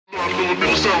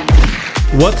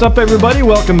What's up everybody,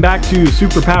 welcome back to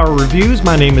Superpower Reviews.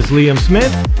 My name is Liam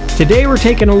Smith. Today we're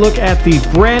taking a look at the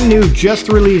brand new,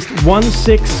 just released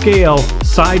 1/6 scale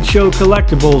Sideshow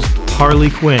Collectibles Harley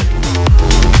Quinn.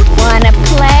 Wanna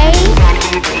play?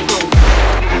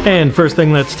 And first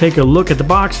thing, let's take a look at the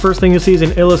box. First thing you'll see is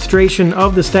an illustration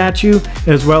of the statue,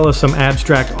 as well as some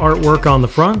abstract artwork on the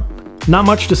front. Not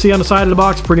much to see on the side of the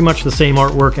box, pretty much the same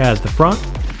artwork as the front.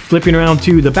 Flipping around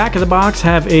to the back of the box,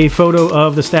 have a photo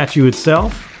of the statue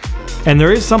itself. And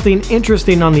there is something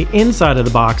interesting on the inside of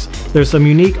the box. There's some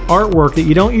unique artwork that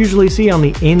you don't usually see on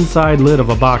the inside lid of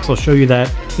a box. I'll show you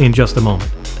that in just a moment.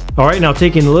 Alright, now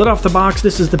taking the lid off the box,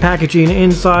 this is the packaging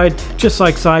inside. Just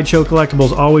like Sideshow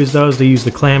Collectibles always does, they use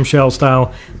the clamshell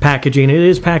style packaging. It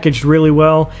is packaged really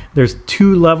well. There's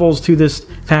 2 levels to this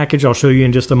package, I'll show you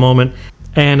in just a moment.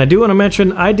 And I do want to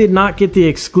mention, I did not get the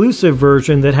exclusive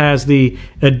version that has the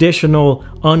additional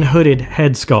unhooded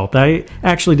head sculpt. I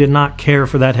actually did not care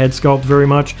for that head sculpt very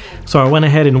much, so I went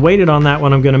ahead and waited on that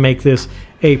one. I'm going to make this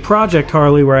a Project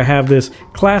Harley where I have this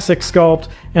classic sculpt,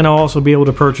 and I'll also be able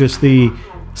to purchase the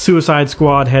Suicide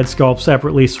Squad head sculpt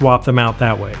separately, swap them out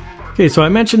that way. Okay, so I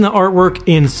mentioned the artwork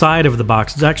inside of the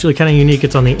box. It's actually kind of unique.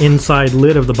 It's on the inside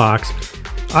lid of the box.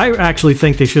 I actually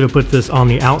think they should have put this on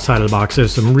the outside of the box.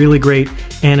 There's some really great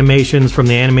animations from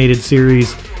the animated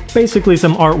series, basically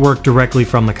some artwork directly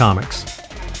from the comics.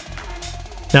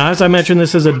 Now, as I mentioned,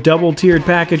 this is a double-tiered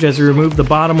package. As you remove the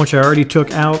bottom, which I already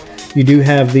took out, you do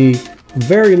have the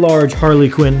very large Harley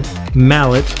Quinn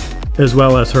mallet, as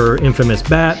well as her infamous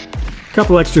bat, a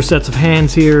couple extra sets of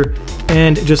hands here,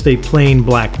 and just a plain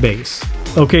black base.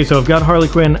 Okay, so I've got Harley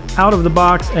Quinn out of the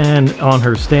box and on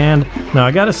her stand. Now,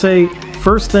 I gotta say,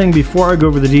 first thing, before I go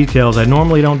over the details, I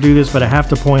normally don't do this, but I have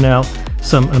to point out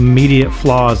some immediate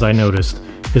flaws I noticed.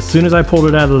 As soon as I pulled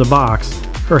it out of the box,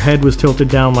 her head was tilted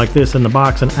down like this in the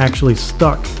box and actually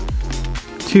stuck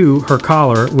to her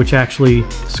collar, which actually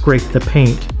scraped the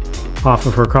paint off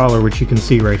of her collar, which you can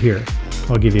see right here.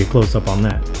 I'll give you a close-up on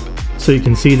that. So you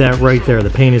can see that right there. The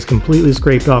paint is completely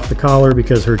scraped off the collar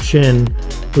because her chin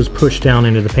was pushed down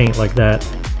into the paint like that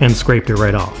and scraped it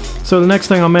right off. So the next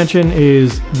thing I'll mention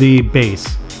is the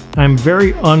base. I'm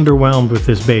very underwhelmed with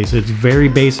this base. It's very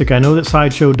basic. I know that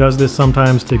Sideshow does this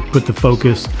sometimes to put the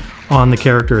focus on the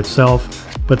character itself,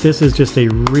 but this is just a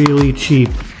really cheap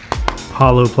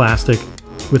hollow plastic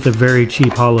with a very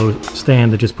cheap hollow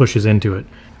stand that just pushes into it.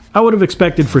 I would have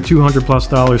expected for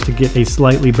 $200+ to get a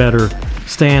slightly better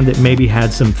stand that maybe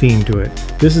had some theme to it.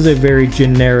 This is a very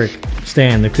generic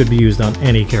stand that could be used on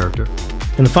any character.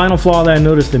 And the final flaw that I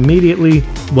noticed immediately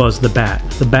was the bat.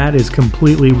 The bat is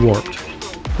completely warped.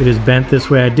 It is bent this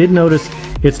way. I did notice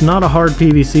it's not a hard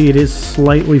PVC, it is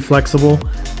slightly flexible.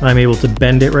 I'm able to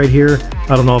bend it right here.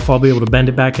 I don't know if I'll be able to bend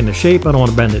it back into shape. I don't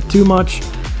want to bend it too much.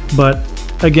 But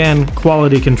again,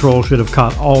 quality control should have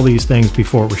caught all these things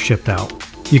before it was shipped out.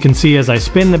 You can see as I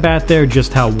spin the bat there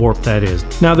just how warped that is.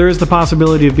 Now there is the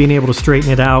possibility of being able to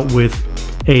straighten it out with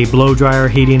a blow dryer,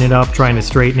 heating it up, trying to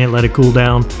straighten it, let it cool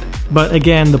down. But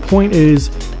again, the point is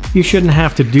you shouldn't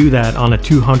have to do that on a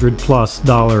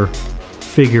 $200+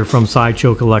 figure from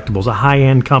Sideshow Collectibles. A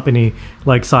high-end company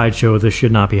like Sideshow, this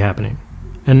should not be happening.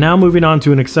 And now moving on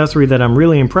to an accessory that I'm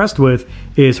really impressed with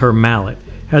is her mallet.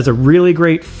 Has a really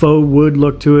great faux wood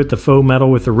look to it, the faux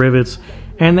metal with the rivets,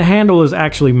 and the handle is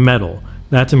actually metal.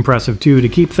 That's impressive too, to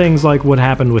keep things like what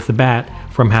happened with the bat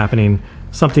from happening.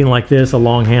 Something like this, a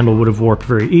long handle would have warped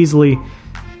very easily.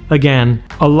 Again,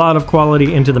 a lot of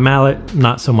quality into the mallet,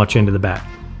 not so much into the bat.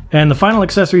 And the final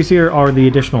accessories here are the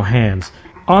additional hands.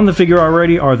 On the figure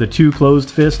already are the 2 closed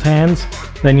fist hands.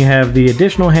 Then you have the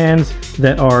additional hands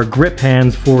that are grip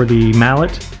hands for the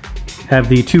mallet. Have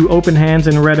the 2 open hands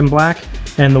in red and black,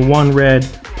 and the 1 red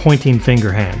pointing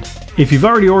finger hand. If you've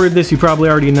already ordered this, you probably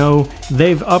already know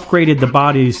they've upgraded the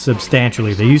bodies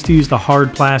substantially. They used to use the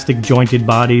hard plastic jointed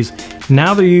bodies.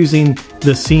 Now they're using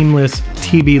the seamless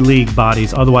TB League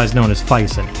bodies, otherwise known as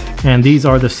Fison. And these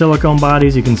are the silicone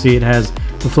bodies. You can see it has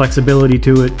the flexibility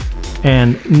to it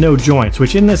and no joints,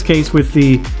 which in this case with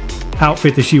the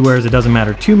outfit that she wears, it doesn't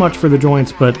matter too much for the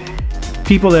joints, but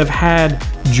people that have had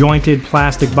jointed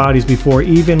plastic bodies before,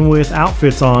 even with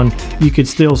outfits on, you could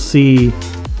still see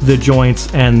the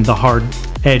joints and the hard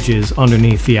edges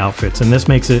underneath the outfits, and this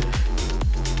makes it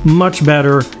much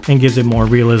better and gives it more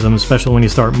realism, especially when you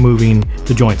start moving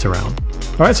the joints around.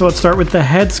 Alright, so let's start with the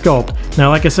head sculpt. Now,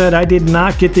 like I said, I did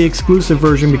not get the exclusive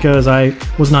version because I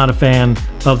was not a fan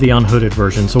of the unhooded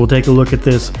version, so we'll take a look at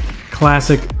this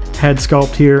classic head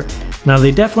sculpt here. Now,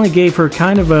 they definitely gave her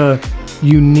kind of a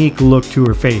unique look to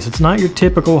her face. It's not your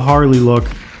typical Harley look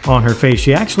on her face.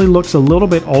 She actually looks a little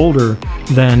bit older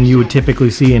than you would typically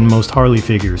see in most Harley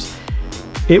figures.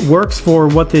 It works for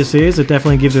what this is. It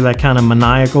definitely gives her that kind of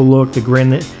maniacal look, the grin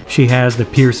that she has, the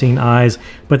piercing eyes,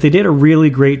 but they did a really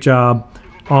great job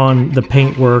on the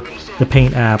paint work, the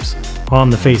paint apps on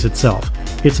the face itself.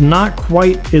 It's not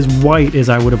quite as white as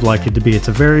I would have liked it to be. It's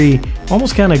a very,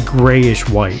 almost kind of grayish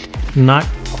white. Not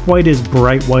quite as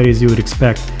bright white as you would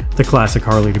expect the classic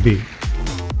Harley to be.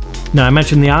 Now, I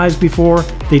mentioned the eyes before.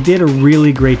 They did a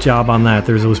really great job on that.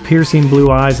 There's those piercing blue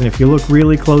eyes, and if you look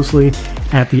really closely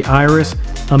at the iris,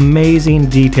 amazing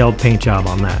detailed paint job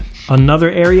on that.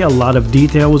 Another area a lot of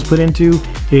detail was put into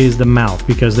is the mouth,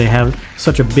 because they have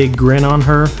such a big grin on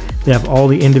her. They have all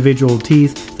the individual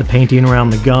teeth, the painting around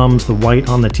the gums, the white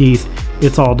on the teeth.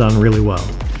 It's all done really well.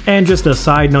 And just a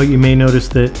side note, you may notice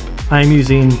that I'm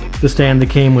using the stand that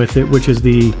came with it, which is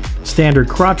the standard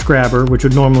crotch grabber, which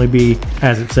would normally be,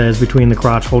 as it says, between the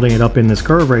crotch, holding it up in this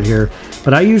curve right here.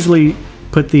 But I usually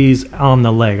put these on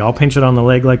the leg. I'll pinch it on the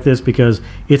leg like this because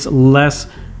it's less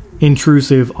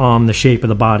intrusive on the shape of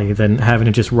the body than having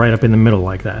it just right up in the middle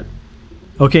like that.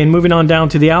 Okay, and moving on down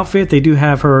to the outfit, they do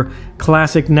have her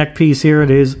classic neck piece here.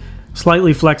 It is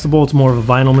slightly flexible. It's more of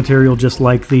a vinyl material, just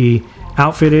like the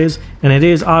outfit is. And it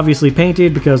is obviously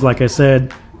painted because, like I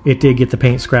said, it did get the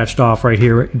paint scratched off right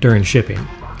here during shipping.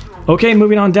 Okay,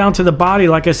 moving on down to the body.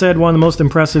 Like I said, one of the most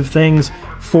impressive things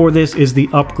for this is the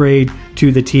upgrade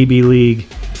to the TB League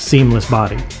seamless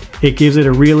body. It gives it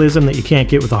a realism that you can't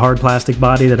get with a hard plastic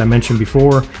body that I mentioned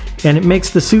before, and it makes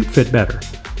the suit fit better.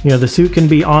 You know, the suit can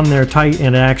be on there tight,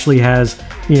 and it actually has,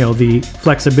 you know, the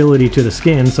flexibility to the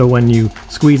skin, so when you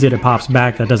squeeze it, it pops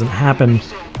back. That doesn't happen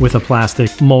with a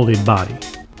plastic molded body.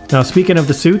 Now, speaking of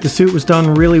the suit was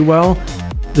done really well.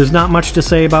 There's not much to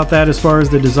say about that as far as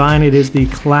the design. It is the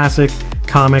classic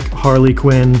comic Harley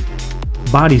Quinn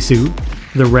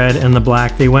bodysuit, the red and the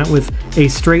black. They went with a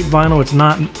straight vinyl. It's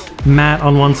not matte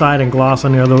on one side and gloss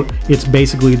on the other. It's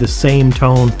basically the same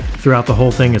tone throughout the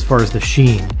whole thing as far as the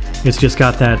sheen. It's just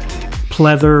got that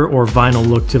pleather or vinyl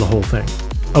look to the whole thing.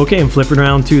 Okay, and flipping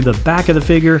around to the back of the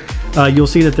figure, you'll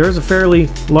see that there is a fairly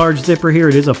large zipper here.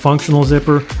 It is a functional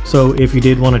zipper, so if you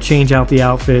did want to change out the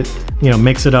outfit, you know,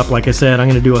 mix it up, like I said, I'm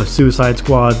going to do a Suicide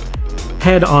Squad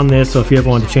head on this, so if you ever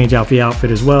want to change out the outfit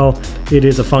as well, it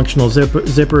is a functional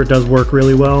zipper. It does work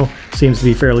really well. Seems to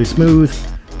be fairly smooth.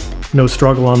 No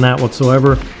struggle on that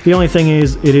whatsoever. The only thing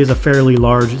is, it is a fairly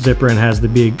large zipper and has the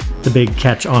big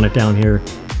catch on it down here.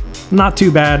 Not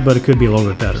too bad, but it could be a little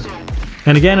bit better.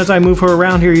 And again, as I move her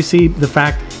around here, you see the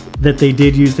fact that they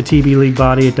did use the TB League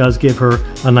body. It does give her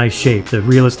a nice shape, the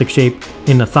realistic shape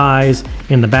in the thighs,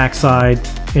 in the backside,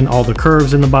 in all the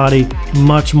curves in the body.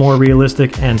 Much more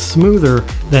realistic and smoother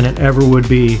than it ever would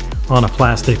be on a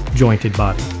plastic jointed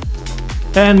body.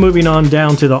 And moving on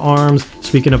down to the arms,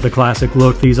 speaking of the classic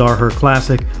look, these are her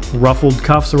classic ruffled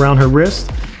cuffs around her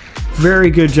wrist. Very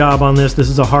good job on this. This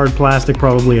is a hard plastic,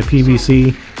 probably a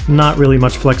PVC. Not really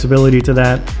much flexibility to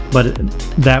that, but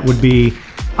that would be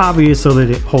obvious so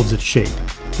that it holds its shape.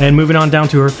 And moving on down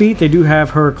to her feet, they do have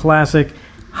her classic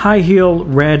high heel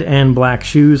red and black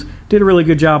shoes. Did a really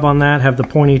good job on that. Have the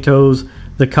pointy toes,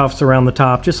 the cuffs around the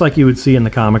top, just like you would see in the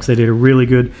comics. They did a really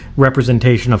good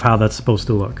representation of how that's supposed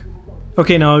to look.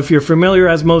 Okay, now if you're familiar,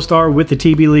 as most are, with the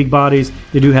TB League bodies,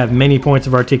 they do have many points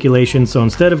of articulation, so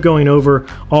instead of going over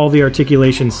all the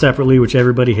articulations separately, which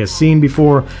everybody has seen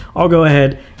before, I'll go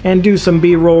ahead and do some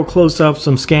B-roll close-ups,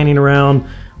 some scanning around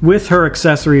with her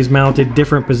accessories mounted,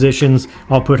 different positions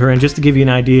I'll put her in, just to give you an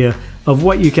idea of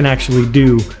what you can actually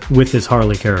do with this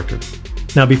Harley character.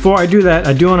 Now before I do that,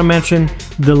 I do want to mention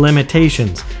the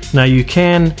limitations. Now you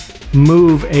can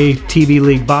move a TB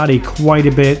League body quite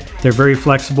a bit. They're very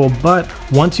flexible, but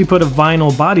once you put a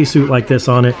vinyl bodysuit like this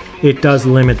on it, it does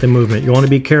limit the movement. You want to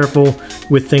be careful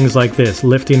with things like this,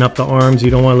 lifting up the arms. You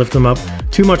don't want to lift them up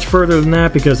too much further than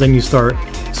that, because then you start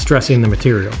stressing the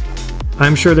material.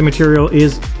 I'm sure the material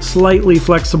is slightly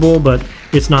flexible, but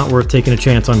it's not worth taking a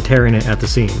chance on tearing it at the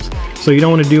seams. So you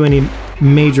don't want to do any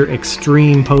major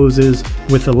extreme poses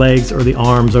with the legs or the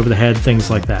arms over the head, things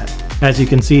like that. As you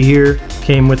can see here,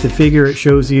 came with the figure. It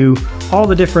shows you all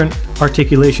the different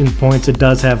articulation points. It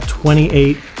does have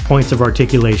 28 points of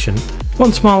articulation.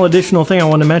 One small additional thing I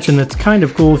want to mention that's kind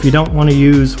of cool, if you don't want to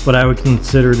use what I would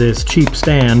consider this cheap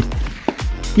stand,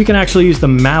 you can actually use the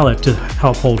mallet to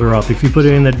help hold her up. If you put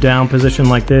it in the down position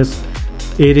like this,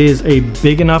 it is a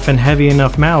big enough and heavy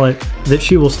enough mallet that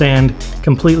she will stand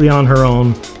completely on her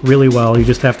own really well. You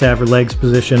just have to have her legs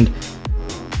positioned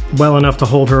well enough to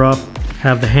hold her up,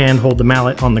 have the hand hold the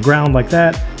mallet on the ground like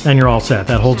that, and you're all set.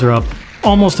 That holds her up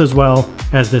almost as well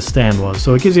as this stand was.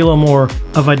 So it gives you a little more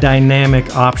of a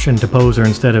dynamic option to pose her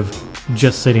instead of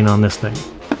just sitting on this thing.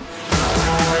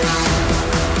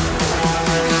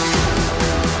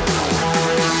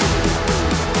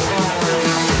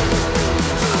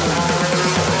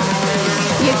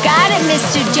 You got it,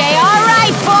 Mr. J. All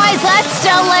right, boys, let's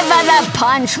deliver the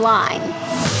punchline.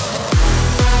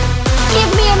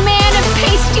 Give me a man of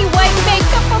pasty white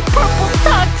makeup, a purple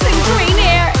tux, and green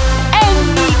hair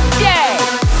any day.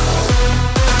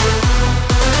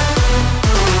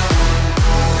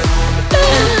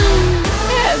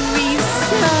 Heavy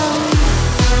sound.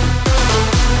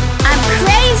 I'm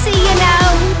crazy, you know.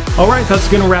 Alright, that's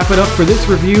going to wrap it up for this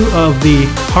review of the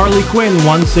Harley Quinn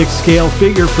 1/6 scale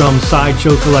figure from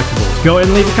Sideshow Collectibles. Go ahead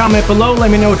and leave a comment below,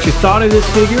 let me know what you thought of this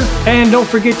figure, and don't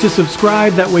forget to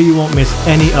subscribe, that way you won't miss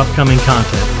any upcoming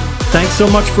content. Thanks so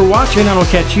much for watching, and I'll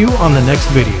catch you on the next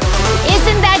video.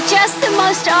 Isn't that just the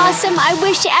most awesome? I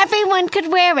wish everyone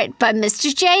could wear it, but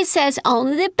Mr. J says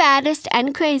only the baddest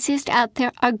and craziest out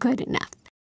there are good enough.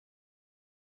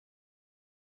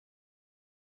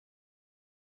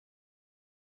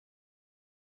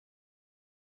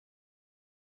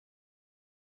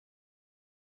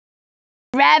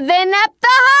 Revving up the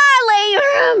Harley!